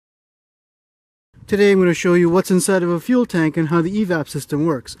Today I'm going to show you what's inside of a fuel tank and how the EVAP system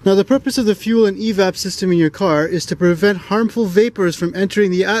works. Now the purpose of the fuel and EVAP system in your car is to prevent harmful vapors from entering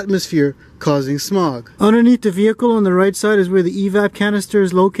the atmosphere, causing smog. Underneath the vehicle on the right side is where the EVAP canister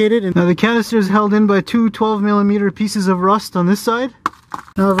is located. And now the canister is held in by two 12mm pieces of rust on this side.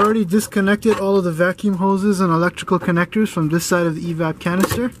 Now I've already disconnected all of the vacuum hoses and electrical connectors from this side of the EVAP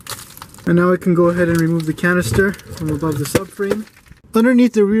canister. And now I can go ahead and remove the canister from above the subframe.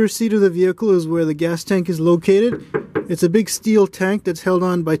 Underneath the rear seat of the vehicle is where the gas tank is located. It's a big steel tank that's held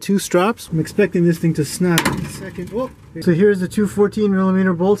on by two straps. I'm expecting this thing to snap in a second. Whoa. So here's the two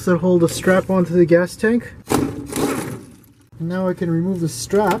 14mm bolts that hold a strap onto the gas tank. And now I can remove the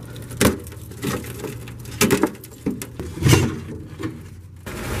strap.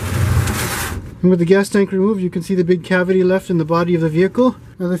 And with the gas tank removed, you can see the big cavity left in the body of the vehicle.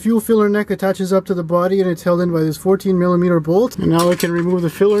 Now the fuel filler neck attaches up to the body and it's held in by this 14mm bolt. And now I can remove the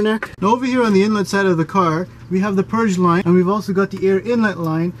filler neck. Now over here on the inlet side of the car, we have the purge line, and we've also got the air inlet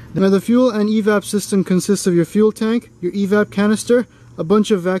line. Now the fuel and EVAP system consists of your fuel tank, your EVAP canister, a bunch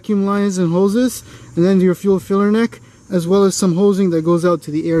of vacuum lines and hoses, and then your fuel filler neck, as well as some hosing that goes out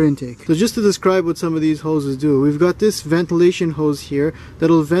to the air intake. So just to describe what some of these hoses do, we've got this ventilation hose here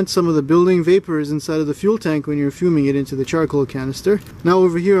that'll vent some of the building vapors inside of the fuel tank when you're fuming it into the charcoal canister. Now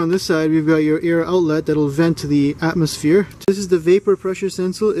over here on this side, we've got your air outlet that'll vent to the atmosphere. This is the vapor pressure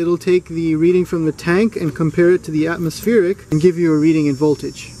sensor. It'll take the reading from the tank and compare it to the atmospheric and give you a reading in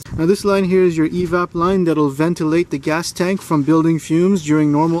voltage. Now this line here is your EVAP line that'll ventilate the gas tank from building fumes during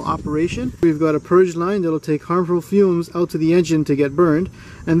normal operation. We've got a purge line that'll take harmful fumes out to the engine to get burned.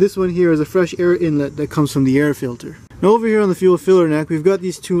 And this one here is a fresh air inlet that comes from the air filter. Now over here on the fuel filler neck, we've got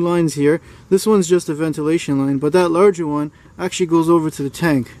these two lines here. This one's just a ventilation line, but that larger one actually goes over to the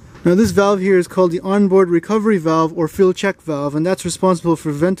tank. Now this valve here is called the onboard recovery valve or fill check valve, and that's responsible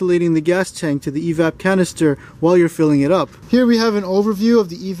for ventilating the gas tank to the EVAP canister while you're filling it up. Here we have an overview of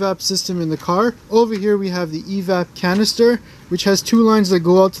the EVAP system in the car. Over here we have the EVAP canister, which has two lines that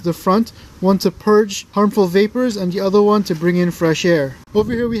go out to the front, one to purge harmful vapors and the other one to bring in fresh air.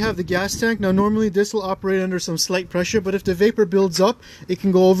 Over here we have the gas tank. Now normally this will operate under some slight pressure, but if the vapor builds up, it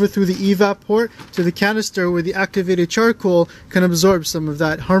can go over through the EVAP port to the canister where the activated charcoal can absorb some of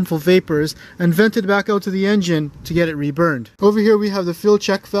that harmful vapors and vent it back out to the engine to get it reburned. Over here we have the fill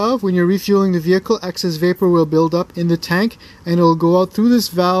check valve. When you're refueling the vehicle, excess vapor will build up in the tank and it will go out through this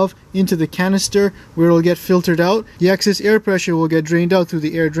valve into the canister where it will get filtered out. The excess air pressure will get drained out through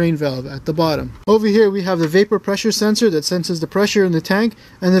the air drain valve at the bottom. Over here we have the vapor pressure sensor that senses the pressure in the tank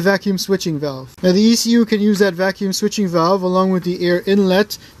and the vacuum switching valve. Now the ECU can use that vacuum switching valve along with the air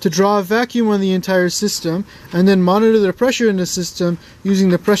inlet to draw a vacuum on the entire system and then monitor the pressure in the system using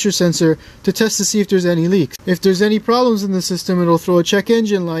the pressure sensor to test to see if there's any leaks. If there's any problems in the system, it'll throw a check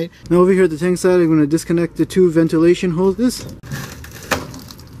engine light. Now over here at the tank side, I'm going to disconnect the two ventilation hoses.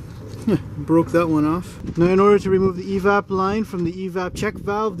 Broke that one off. Now in order to remove the EVAP line from the EVAP check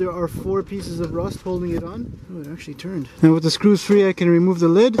valve, there are 4 pieces of rust holding it on. Oh, it actually turned. Now with the screws free, I can remove the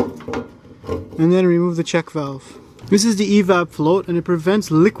lid and then remove the check valve. This is the EVAP float, and it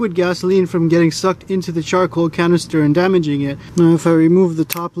prevents liquid gasoline from getting sucked into the charcoal canister and damaging it. Now if I remove the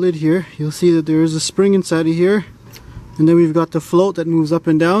top lid here, you'll see that there is a spring inside of here. And then we've got the float that moves up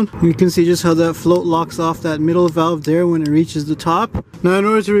and down. You can see just how that float locks off that middle valve there when it reaches the top. Now in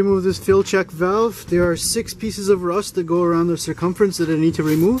order to remove this fill check valve, there are 6 pieces of rust that go around the circumference that I need to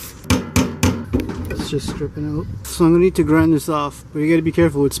remove. It's just stripping out. So I'm going to need to grind this off, but you got to be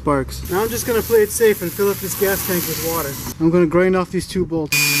careful with sparks. Now I'm just going to play it safe and fill up this gas tank with water. I'm going to grind off these 2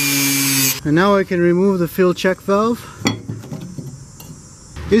 bolts. And now I can remove the fill check valve.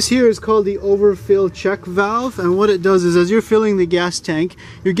 This here is called the overfill check valve, and what it does is as you're filling the gas tank,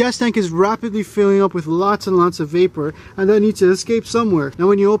 your gas tank is rapidly filling up with lots and lots of vapor, and that needs to escape somewhere. Now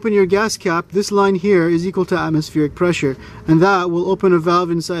when you open your gas cap, this line here is equal to atmospheric pressure, and that will open a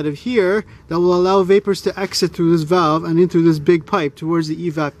valve inside of here that will allow vapors to exit through this valve and in through this big pipe towards the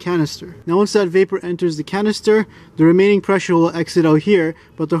EVAP canister. Now once that vapor enters the canister, the remaining pressure will exit out here,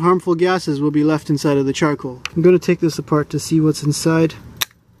 but the harmful gases will be left inside of the charcoal. I'm going to take this apart to see what's inside.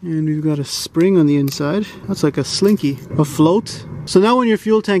 And we've got a spring on the inside. That's like a slinky, a float. So now when your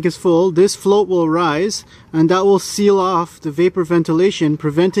fuel tank is full, this float will rise and that will seal off the vapor ventilation,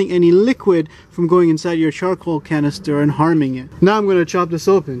 preventing any liquid from going inside your charcoal canister and harming it. Now I'm going to chop this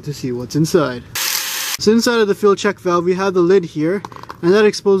open to see what's inside. So inside of the fill check valve we have the lid here, and that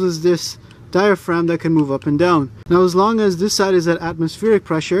exposes this diaphragm that can move up and down. Now as long as this side is at atmospheric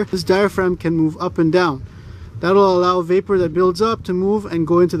pressure, this diaphragm can move up and down. That'll allow vapor that builds up to move and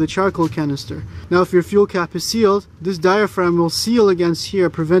go into the charcoal canister. Now if your fuel cap is sealed, this diaphragm will seal against here,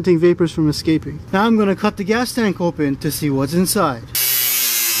 preventing vapors from escaping. Now I'm going to cut the gas tank open to see what's inside.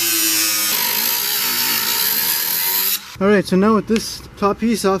 Alright, so now with this top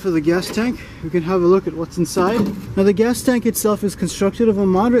piece off of the gas tank, we can have a look at what's inside. Now the gas tank itself is constructed of a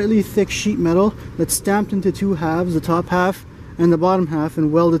moderately thick sheet metal that's stamped into two halves, the top half and the bottom half,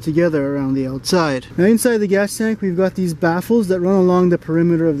 and welded together around the outside. Now inside the gas tank we've got these baffles that run along the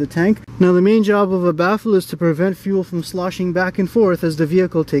perimeter of the tank. Now the main job of a baffle is to prevent fuel from sloshing back and forth as the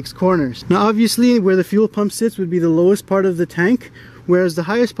vehicle takes corners. Now obviously where the fuel pump sits would be the lowest part of the tank, whereas the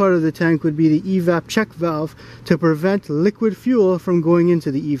highest part of the tank would be the EVAP check valve to prevent liquid fuel from going into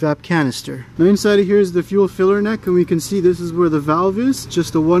the EVAP canister. Now inside of here is the fuel filler neck, and we can see this is where the valve is,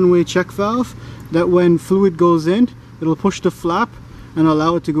 just a one-way check valve that when fluid goes in, it'll push the flap and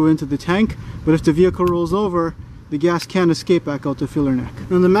allow it to go into the tank, but if the vehicle rolls over, the gas can't escape back out the filler neck.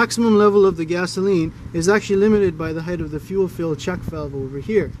 Now the maximum level of the gasoline is actually limited by the height of the fuel fill check valve over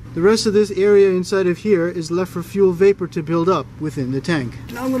here. The rest of this area inside of here is left for fuel vapor to build up within the tank.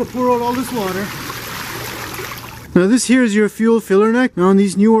 Now I'm going to pour out all this water. Now this here is your fuel filler neck. Now on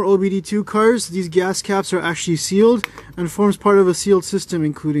these newer OBD2 cars, these gas caps are actually sealed and forms part of a sealed system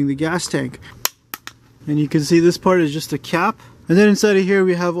including the gas tank. And you can see this part is just a cap. And then inside of here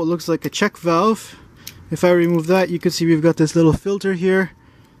we have what looks like a check valve. If I remove that, you can see we've got this little filter here.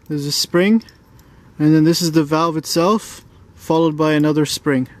 There's a spring, and then this is the valve itself, followed by another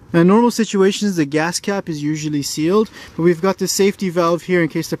spring. Now, in normal situations, the gas cap is usually sealed, but we've got this safety valve here in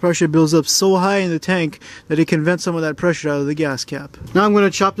case the pressure builds up so high in the tank that it can vent some of that pressure out of the gas cap. Now I'm going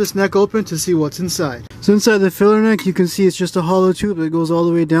to chop this neck open to see what's inside. So inside the filler neck, you can see it's just a hollow tube that goes all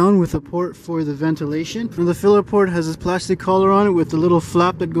the way down with a port for the ventilation. And the filler port has this plastic collar on it with the little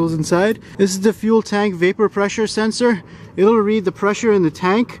flap that goes inside. This is the fuel tank vapor pressure sensor. It'll read the pressure in the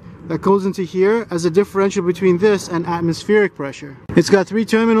tank that goes into here as a differential between this and atmospheric pressure. It's got 3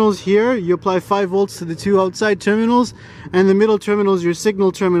 terminals here. You apply 5 volts to the 2 outside terminals, and the middle terminal is your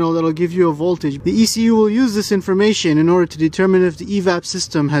signal terminal that'll give you a voltage. The ECU will use this information in order to determine if the EVAP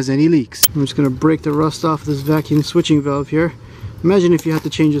system has any leaks. I'm just going to break the rust off this vacuum switching valve here. Imagine if you had to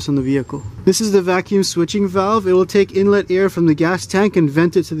change this on the vehicle. This is the vacuum switching valve. It will take inlet air from the gas tank and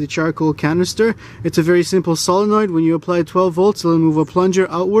vent it to the charcoal canister. It's a very simple solenoid. When you apply 12 volts, it'll move a plunger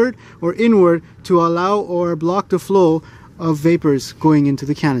outward or inward to allow or block the flow of vapors going into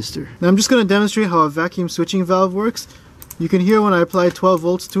the canister. Now I'm just going to demonstrate how a vacuum switching valve works. You can hear when I apply 12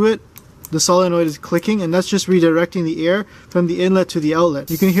 volts to it, the solenoid is clicking, and that's just redirecting the air from the inlet to the outlet.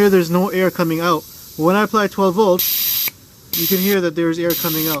 You can hear there's no air coming out. But when I apply 12 volts, you can hear that there's air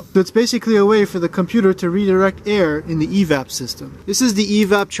coming out. So it's basically a way for the computer to redirect air in the EVAP system. This is the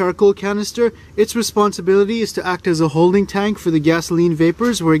EVAP charcoal canister. Its responsibility is to act as a holding tank for the gasoline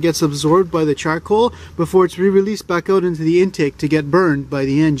vapors where it gets absorbed by the charcoal before it's re-released back out into the intake to get burned by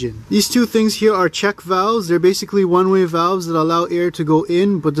the engine. These two things here are check valves. They're basically one-way valves that allow air to go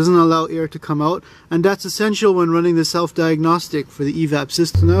in but doesn't allow air to come out, and that's essential when running the self-diagnostic for the EVAP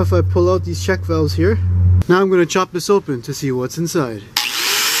system. Now if I pull out these check valves here, now I'm going to chop this open to see what's inside.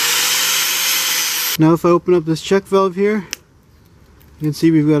 Now if I open up this check valve here, you can see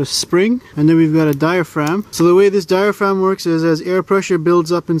we've got a spring and then we've got a diaphragm. So the way this diaphragm works is as air pressure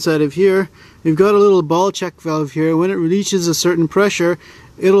builds up inside of here, we've got a little ball check valve here. When it reaches a certain pressure,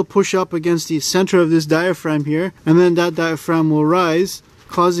 it'll push up against the center of this diaphragm here, and then that diaphragm will rise,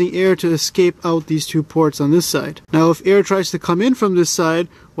 causing air to escape out these 2 ports on this side. Now if air tries to come in from this side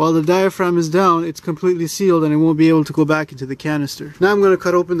while the diaphragm is down, it's completely sealed and it won't be able to go back into the canister. Now I'm going to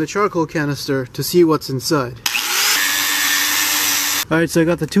cut open the charcoal canister to see what's inside. Alright, so I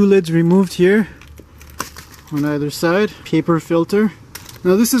got the 2 lids removed here on either side. Paper filter.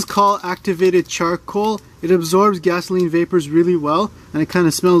 Now this is called activated charcoal. It absorbs gasoline vapors really well and it kind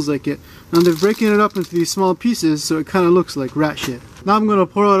of smells like it. Now they're breaking it up into these small pieces so it kind of looks like rat shit. Now I'm going to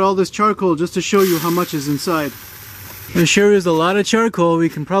pour out all this charcoal just to show you how much is inside. There sure is a lot of charcoal. We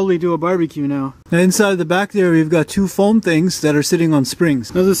can probably do a barbecue now. Now inside the back there we've got 2 foam things that are sitting on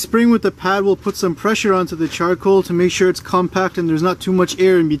springs. Now the spring with the pad will put some pressure onto the charcoal to make sure it's compact and there's not too much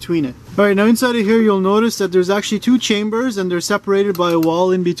air in between it. Alright, now inside of here you'll notice that there's actually 2 chambers and they're separated by a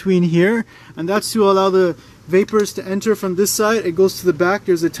wall in between here, and that's to allow the vapors to enter from this side. It goes to the back.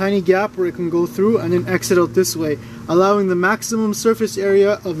 There's a tiny gap where it can go through and then exit out this way, allowing the maximum surface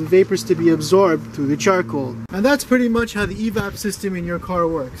area of the vapors to be absorbed through the charcoal. And that's pretty much how the EVAP system in your car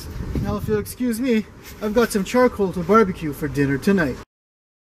works. Now if you'll excuse me, I've got some charcoal to barbecue for dinner tonight.